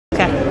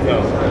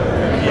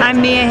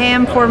I'm Mia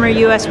Hamm, former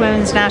U.S.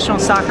 women's national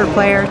soccer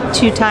player,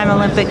 two-time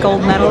Olympic gold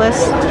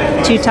medalist,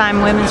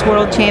 two-time women's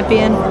world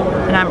champion,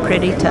 and I'm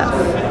pretty tough.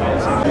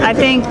 I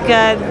think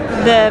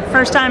the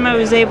first time I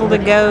was able to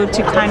go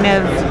to kind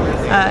of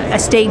a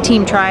state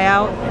team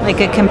tryout,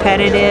 like a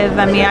competitive,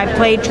 I mean, I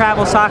played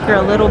travel soccer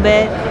a little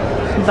bit,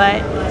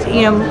 but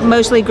you know,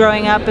 mostly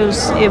growing up it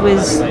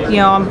was you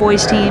know, on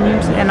boys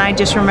teams, and I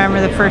just remember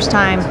the first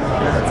time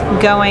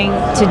going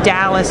to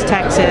Dallas,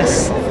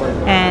 Texas,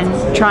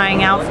 and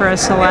trying out for a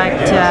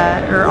select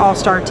or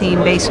all-star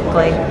team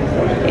basically,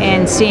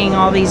 and seeing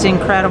all these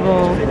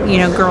incredible, you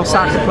know, girl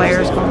soccer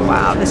players going,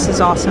 wow, this is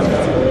awesome.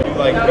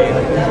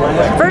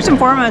 First and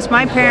foremost,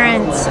 my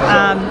parents,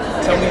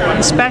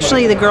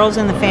 especially the girls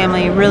in the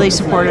family, really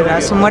supported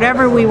us, and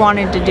whatever we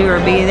wanted to do or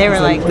be, they were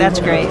like, that's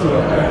great,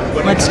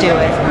 let's do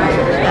it.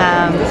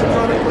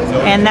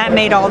 And that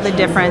made all the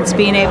difference,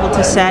 being able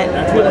to set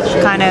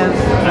kind of,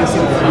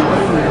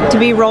 to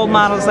be role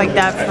models like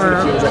that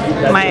for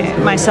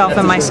myself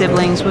and my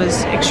siblings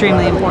was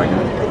extremely important.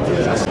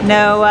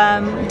 No,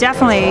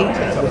 definitely,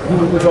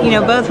 you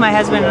know, both my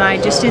husband and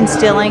I, just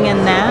instilling in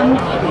them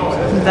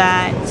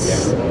that,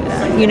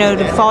 you know,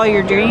 to follow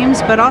your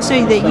dreams, but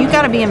also that you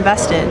got to be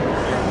invested.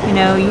 You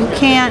know, you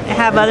can't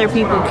have other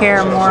people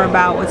care more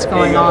about what's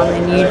going on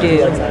than you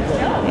do.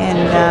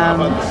 And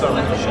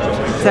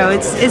so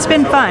it's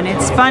been fun.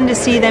 It's fun to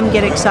see them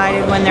get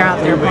excited when they're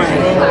out there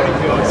playing.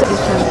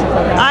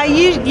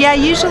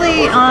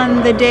 Usually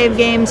on the day of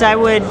games, I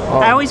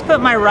always put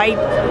my right,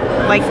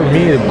 like,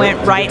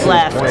 went right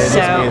left.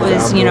 So it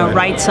was, you know,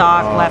 right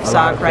sock, left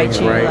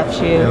shoe, left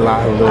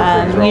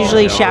shoe.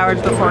 Usually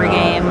showered before a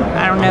game.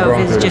 I don't know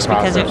if it's just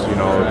because it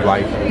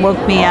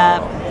woke me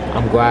up.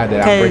 I'm glad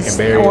that I'm breaking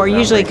barriers. Or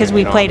usually because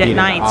we played at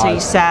night, so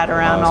you sat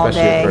around all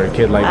day. For a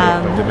kid like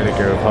me from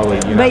Dominican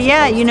Republic, but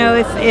yeah, you know,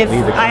 if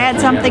I had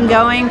something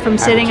going from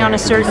sitting on a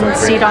certain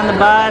seat on the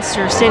bus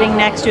or sitting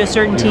next to a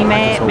certain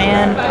teammate,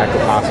 man, that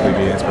could possibly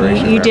be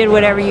inspiration. You did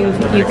whatever you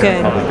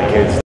could.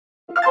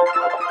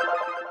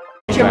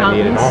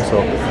 And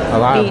also, a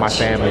lot of my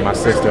family, my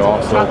sister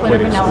also quit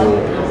in school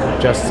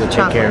just to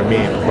take care of me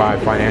and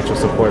provide financial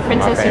support for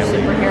my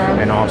family,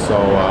 and also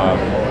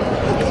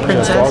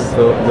just all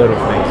the little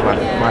things.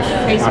 My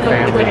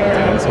family,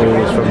 who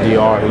is from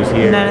DR, who's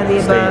here in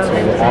the States,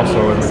 who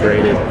also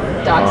immigrated,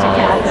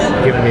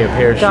 giving me a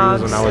pair of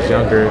shoes when I was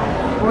younger.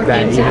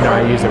 That even though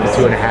I used it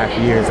for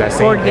 2.5 years, that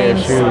same pair of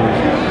shoes,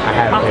 I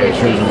had a pair of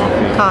shoes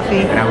on my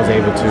feet. And I was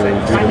able to do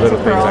the little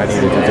things I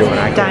needed to do, and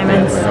I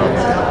diamonds.